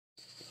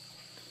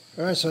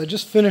Alright, so I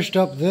just finished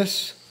up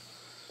this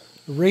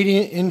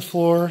radiant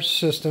in-floor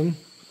system.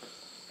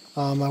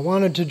 I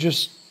wanted to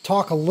just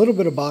talk a little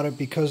bit about it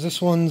because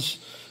this one's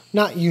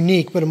not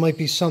unique, but it might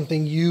be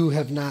something you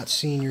have not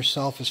seen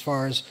yourself as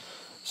far as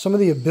some of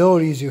the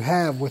abilities you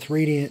have with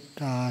radiant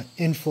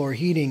in-floor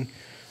heating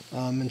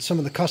and some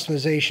of the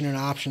customization and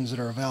options that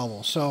are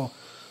available. So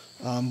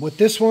with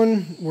this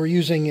one, we're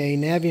using a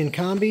Navien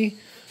Combi,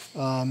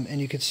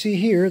 and you can see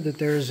here that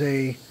there's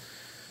a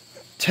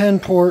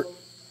 10-port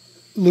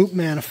loop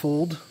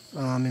manifold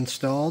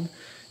installed,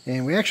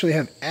 and we actually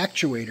have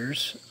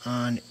actuators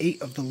on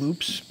 8 of the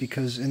loops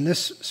because in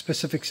this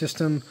specific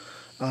system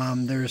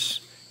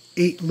there's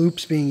 8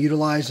 loops being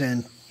utilized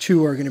and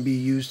 2 are going to be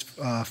used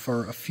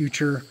for a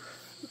future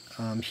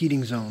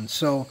heating zone.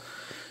 So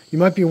you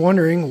might be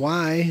wondering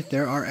why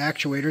there are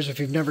actuators. If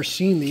you've never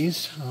seen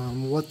these,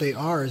 what they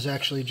are is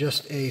actually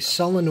just a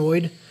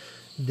solenoid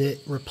that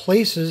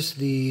replaces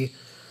the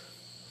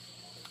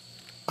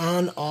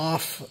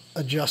on-off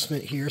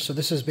adjustment here. So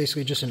this is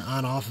basically just an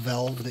on-off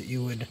valve that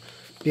you would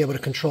be able to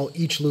control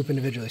each loop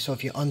individually. So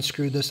if you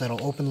unscrew this,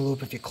 that'll open the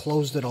loop. If you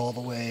closed it all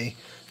the way,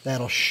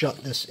 that'll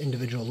shut this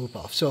individual loop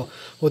off. So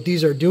what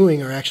these are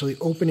doing are actually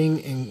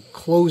opening and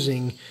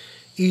closing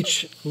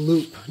each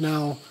loop.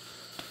 Now,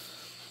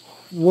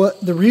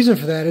 what the reason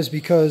for that is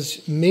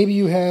because maybe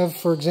you have,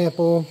 for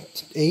example,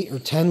 8 or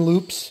 10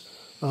 loops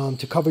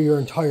to cover your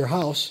entire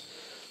house,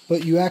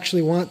 but you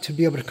actually want to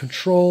be able to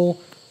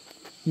control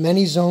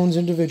many zones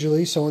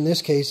individually. So in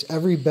this case,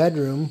 every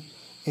bedroom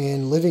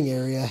and living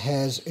area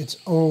has its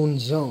own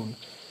zone.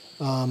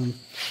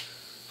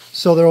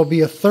 So there will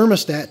be a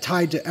thermostat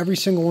tied to every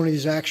single one of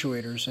these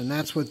actuators, and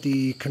that's what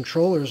the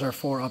controllers are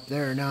for up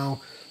there.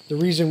 Now, the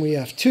reason we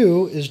have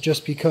 2 is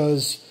just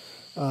because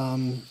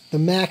the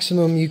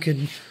maximum you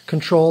could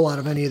control out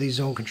of any of these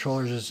zone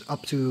controllers is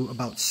up to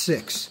about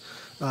 6.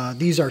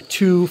 These are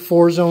 2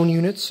 4-zone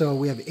units, so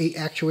we have 8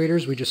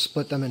 actuators. We just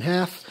split them in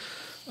half.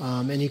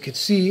 And you can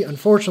see,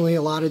 unfortunately,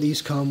 a lot of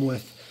these come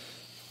with,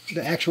 the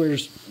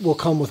actuators will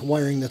come with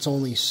wiring that's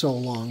only so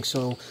long.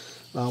 So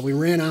we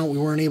ran out, we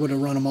weren't able to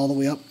run them all the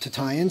way up to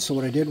tie in. So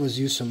what I did was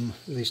use some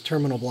of these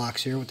terminal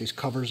blocks here with these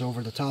covers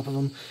over the top of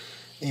them.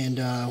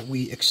 And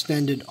we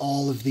extended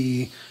all of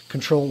the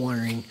control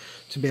wiring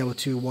to be able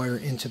to wire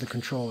into the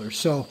controller.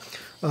 So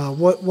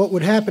what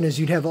would happen is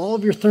you'd have all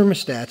of your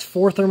thermostats,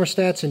 4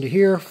 thermostats into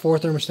here, 4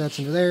 thermostats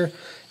into there,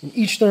 and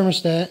each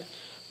thermostat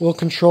will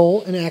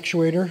control an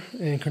actuator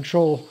and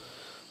control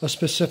a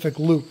specific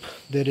loop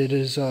that it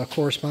is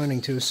corresponding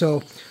to.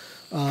 So,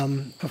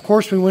 of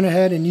course, we went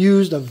ahead and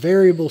used a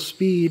variable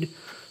speed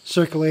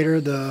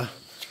circulator, the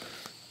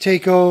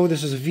Taco.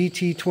 This is a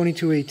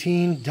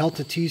VT2218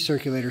 Delta T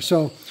circulator.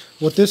 So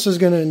what this is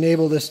going to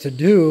enable this to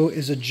do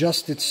is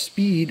adjust its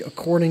speed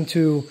according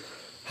to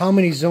how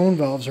many zone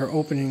valves are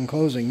opening and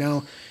closing.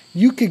 Now,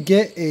 you could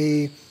get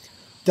a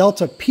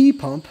Delta P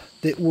pump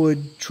that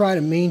would try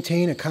to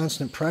maintain a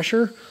constant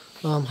pressure.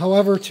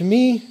 However, to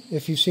me,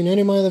 if you've seen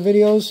any of my other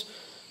videos,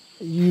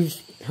 you've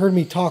heard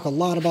me talk a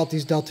lot about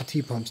these Delta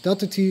T pumps.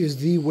 Delta T is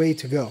the way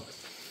to go.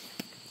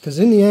 Because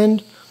in the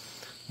end,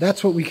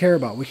 that's what we care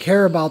about. We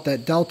care about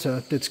that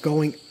delta that's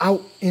going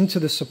out into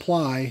the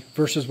supply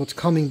versus what's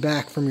coming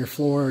back from your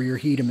floor or your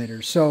heat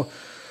emitters. So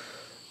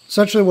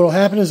essentially what will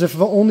happen is if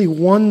only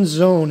one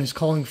zone is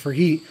calling for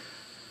heat,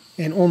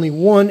 and only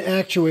one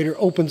actuator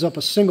opens up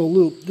a single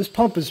loop, this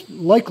pump is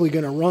likely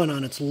going to run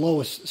on its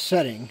lowest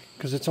setting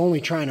because it's only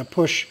trying to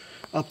push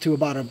up to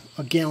about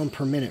a gallon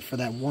per minute for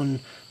that one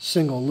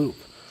single loop.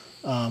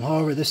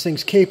 However, this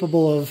thing's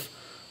capable of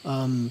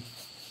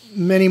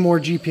many more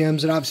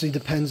GPMs. It obviously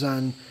depends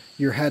on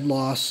your head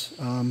loss,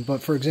 but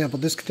for example,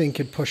 this thing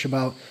could push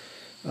about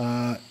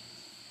 8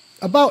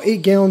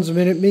 gallons a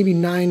minute, maybe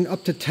 9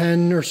 up to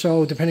 10 or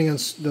so, depending on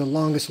the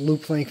longest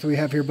loop length we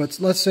have here. But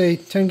let's say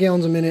 10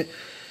 gallons a minute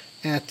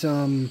at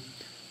I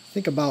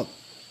think about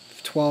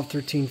 12,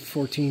 13,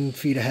 14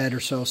 feet ahead or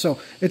so. So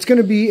it's going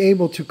to be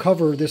able to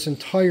cover this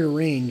entire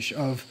range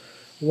of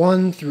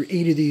 1 through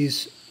 8 of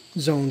these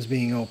zones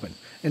being open.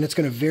 And it's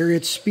going to vary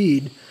its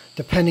speed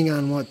depending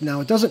on what. Now,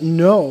 it doesn't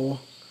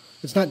know,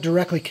 it's not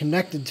directly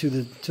connected to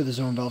the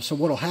zone valve. So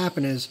what will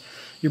happen is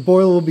your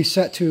boiler will be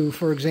set to,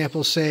 for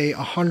example, say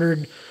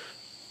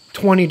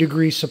 120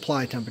 degree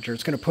supply temperature.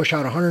 It's going to push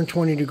out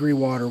 120 degree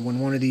water when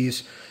one of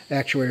these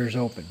actuators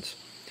opens.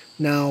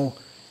 Now,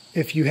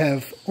 if you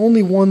have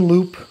only one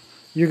loop,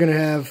 you're going to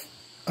have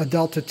a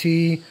Delta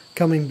T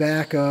coming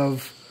back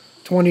of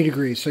 20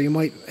 degrees. So you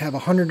might have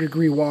 100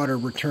 degree water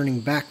returning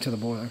back to the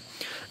boiler.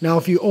 Now,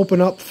 if you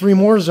open up 3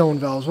 more zone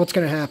valves, what's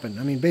going to happen?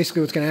 I mean,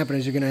 basically what's going to happen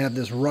is you're going to have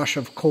this rush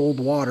of cold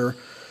water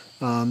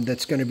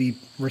that's going to be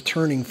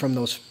returning from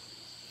those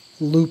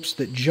loops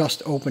that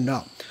just opened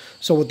up.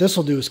 So what this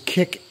will do is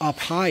kick up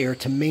higher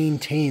to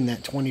maintain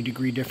that 20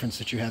 degree difference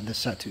that you have this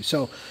set to.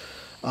 So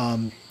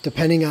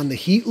depending on the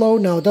heat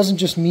load, now it doesn't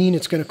just mean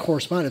it's going to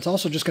correspond, it's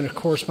also just going to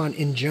correspond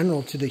in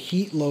general to the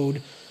heat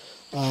load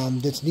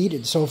that's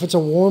needed. So if it's a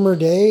warmer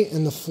day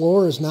and the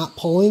floor is not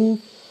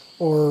pulling,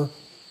 or,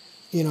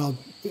 you know,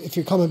 if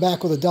you're coming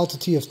back with a Delta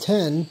T of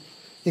 10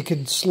 it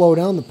could slow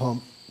down the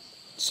pump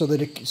so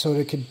that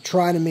it could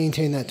try to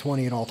maintain that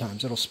 20 at all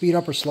times. It'll speed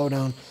up or slow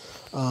down.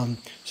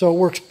 So it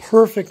works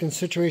perfect in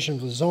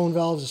situations with zone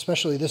valves,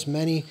 especially this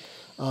many.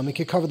 It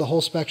could cover the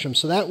whole spectrum.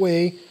 So that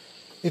way,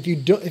 if you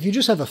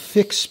just have a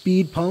fixed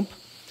speed pump,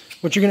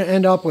 what you're going to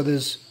end up with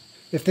is,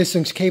 if this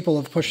thing's capable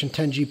of pushing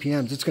 10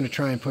 GPMs, it's going to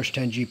try and push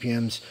 10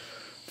 GPMs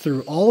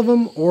through all of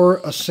them or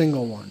a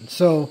single one.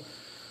 So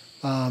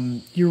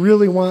you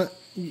don't want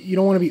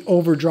to be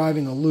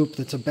overdriving a loop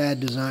that's a bad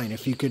design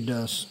if you could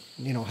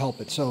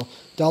help it. So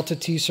delta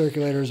T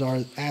circulators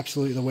are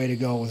absolutely the way to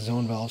go with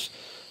zone valves.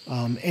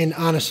 And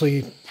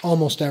honestly,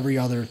 almost every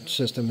other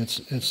system,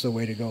 it's the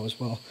way to go as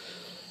well.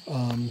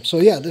 So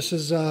yeah,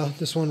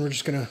 this one we're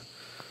just gonna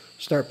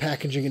start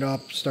packaging it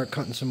up, start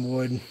cutting some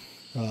wood,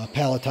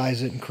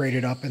 palletize it and crate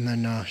it up, and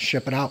then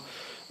ship it out.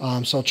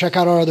 So check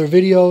out our other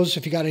videos.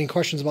 If you got any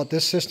questions about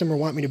this system or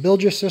want me to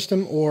build your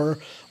system or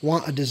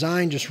want a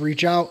design, just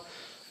reach out.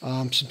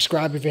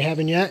 Subscribe if you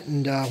haven't yet.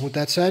 And with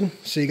that said,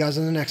 see you guys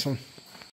in the next one.